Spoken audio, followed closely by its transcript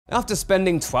After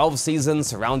spending 12 seasons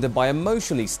surrounded by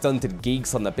emotionally stunted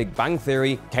geeks on The Big Bang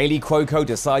Theory, Kaylee Cuoco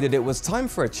decided it was time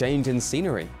for a change in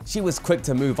scenery. She was quick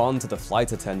to move on to The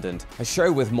Flight Attendant, a show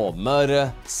with more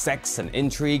murder, sex, and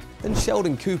intrigue than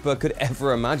Sheldon Cooper could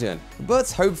ever imagine.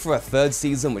 But hope for a third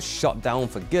season was shot down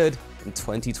for good in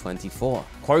 2024.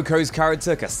 Cuoco's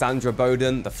character, Cassandra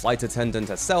Bowden, the flight attendant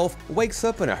herself, wakes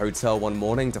up in a hotel one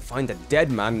morning to find a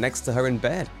dead man next to her in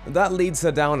bed. That leads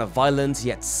her down a violent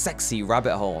yet sexy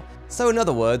rabbit hole. So in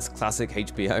other words, classic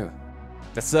HBO.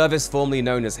 The service, formerly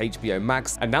known as HBO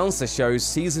Max, announced the show's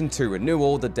Season 2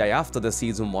 renewal the day after the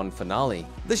Season 1 finale.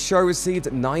 The show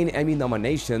received 9 Emmy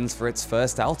nominations for its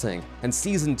first outing, and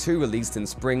Season 2 released in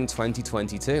spring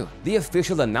 2022. The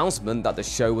official announcement that the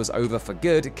show was over for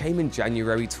good came in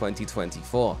January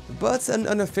 2024, but an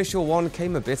unofficial one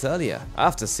came a bit earlier.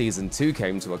 After Season 2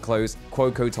 came to a close,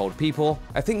 Cuoco told People,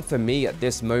 "I think for me at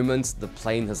this moment, the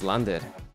plane has landed."